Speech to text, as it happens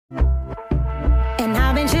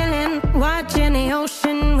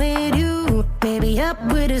up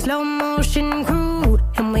with a slow motion crew,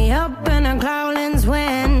 and we up in our growlings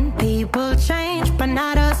when people change, but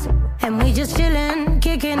not us. And we just chillin',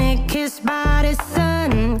 kicking it, kissed by the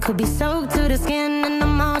sun. Could be soaked to the skin in the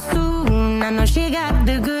mall soon. I know she got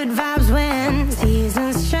the good vibes when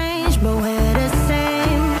seasons change, but we're the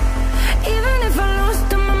same. Even if I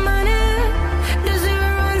lost all my money, the zero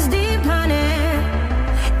runs deep, honey.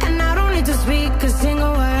 And I don't need to speak a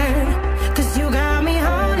single word, 'cause you got me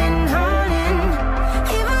holding, holding.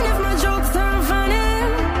 Even if my jokes aren't funny,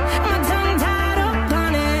 my tongue tied up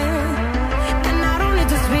on it. And I don't need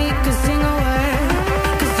to speak a single word,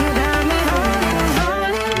 'cause you got me holding,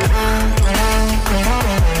 holding.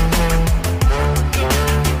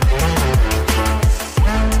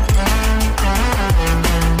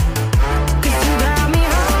 'Cause you got me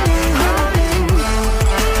holding, holding.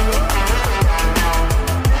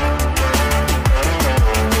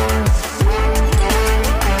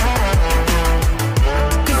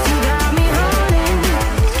 'Cause you got me holding.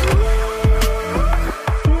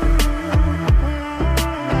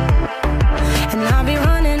 And I'll be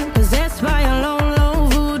running, possessed by a low, low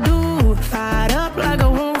voodoo. Fired up like a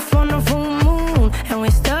wolf on a full moon. And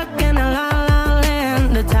we're stuck in a la la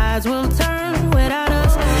land. The tides will turn without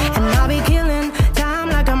us. And I'll be killing time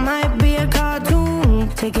like I might be a cartoon.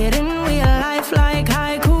 Take it in real life like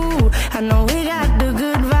haiku. I know we got the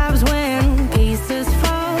good vibes when pieces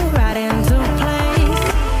fall right into place.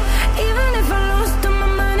 Even if I lost all my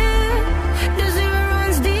money, the zero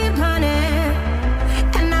runs deep, honey.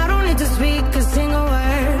 And I don't need to speak a single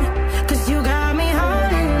word, 'cause you got me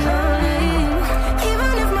holding, holding.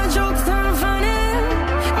 Even if my jokes aren't funny,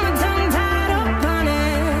 my tongue tied up on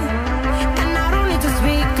it. And I don't need to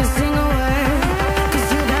speak a single word, 'cause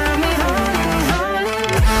you got me holding, holding.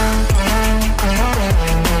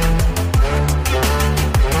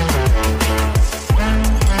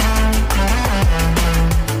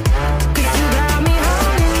 'Cause you got me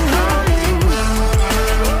holding, holding.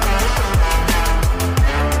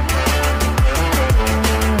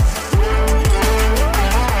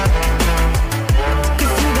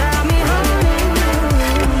 'Cause you got me holding.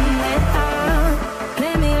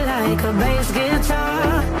 Play me like a bass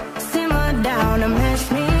guitar, simmer down and mash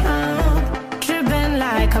me up, tripping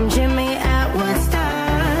like I'm Jimmy at Woodstock.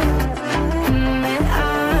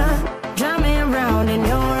 Drive me around in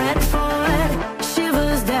your red Ford,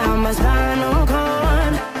 shivers down my spinal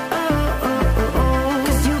cord. Oh, oh, oh, oh.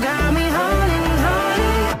 'Cause you got me holding,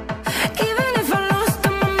 holding. Even if I lost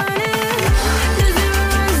all my money, the zero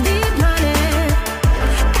runs deep, honey.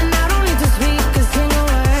 And I don't need to speak a single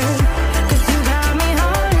word, 'cause you got me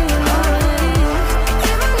holding, holding.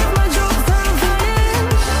 Even if my jokes aren't funny,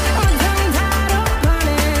 my tongue tied up on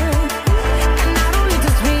it. And I don't need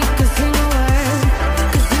to speak a single word,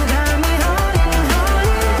 'cause you got me holding,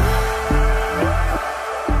 holding.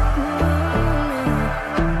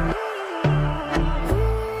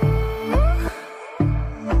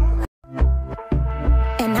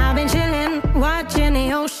 And I've been chillin', watching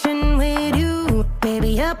the ocean with you.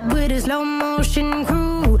 Baby, up with a slow motion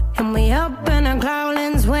crew. And we up in our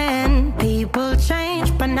growlings when people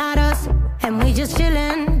change, but not us. And we just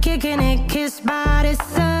chillin', kicking it, kissed by the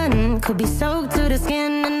sun. Could be soaked to the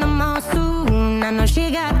skin in the mall soon. I know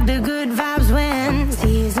she got the good vibes when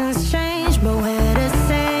seasons change, but we're the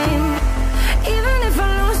same. Even if I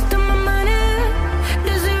lost all my money,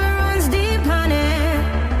 the zero runs deep, honey.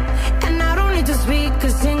 And I don't need to speak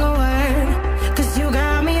a single word, 'cause you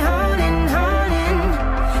got me holding, holding.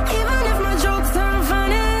 Even if my jokes aren't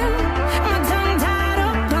funny, my tongue tied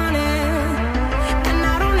up on it. And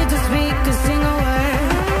I don't need to speak a single word,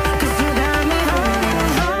 'cause you got me holding,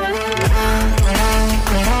 holding. 'Cause you got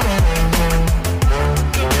me holding, holding.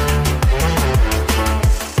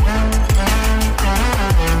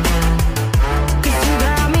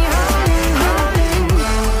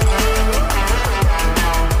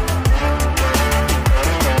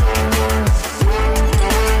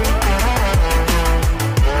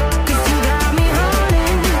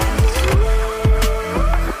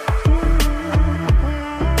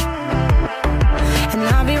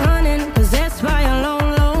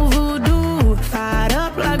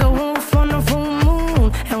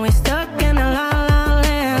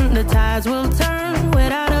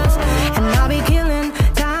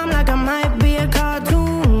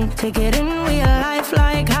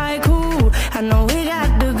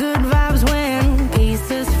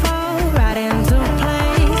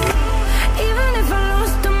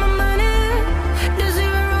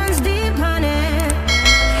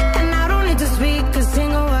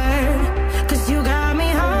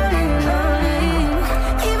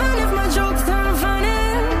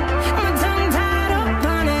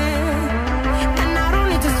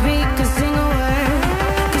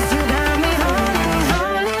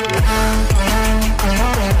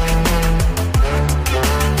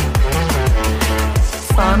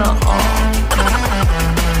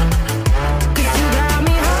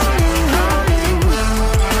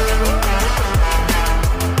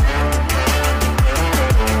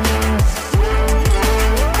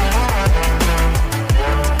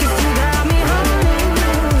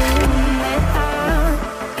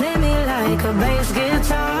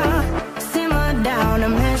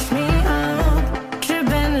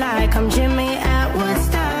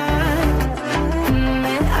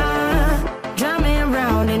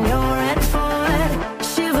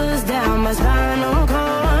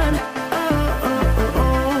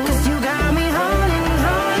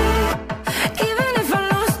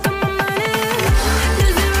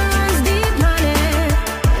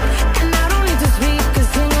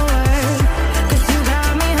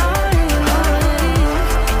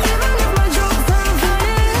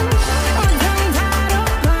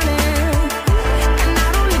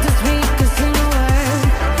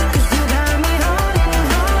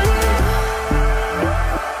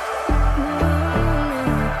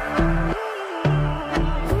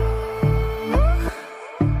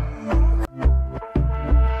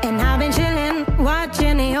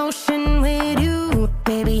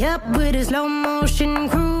 baby up with a slow motion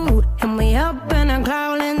crew. And we up in our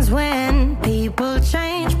cloudlands when people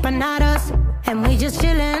change, but not us. And we just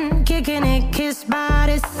chillin', kicking it, kissed by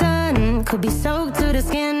the sun. Could be soaked to the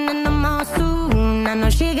skin in the monsoon. I know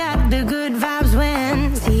she got the good vibes when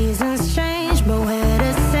seasons change, but we're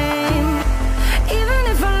the same. Even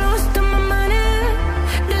if I lost all my money,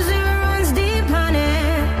 the zero runs deep, honey.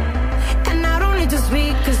 And I don't need to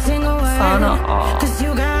speak a single word, cause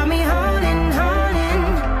you got me holding, holding.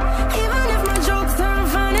 Even if my jokes aren't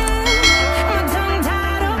funny, my tongue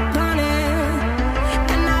tied up on it.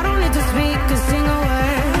 And I don't need to speak a single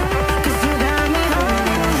word, cause you got me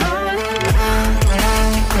holding, holding.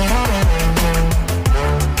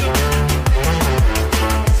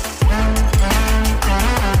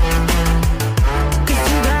 Cause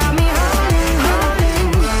you got me holding, holding.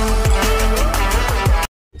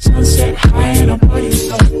 Sunset high and I'm body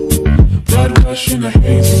low. Blood rush in a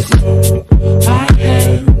hazy glow. My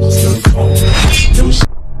hands still cold.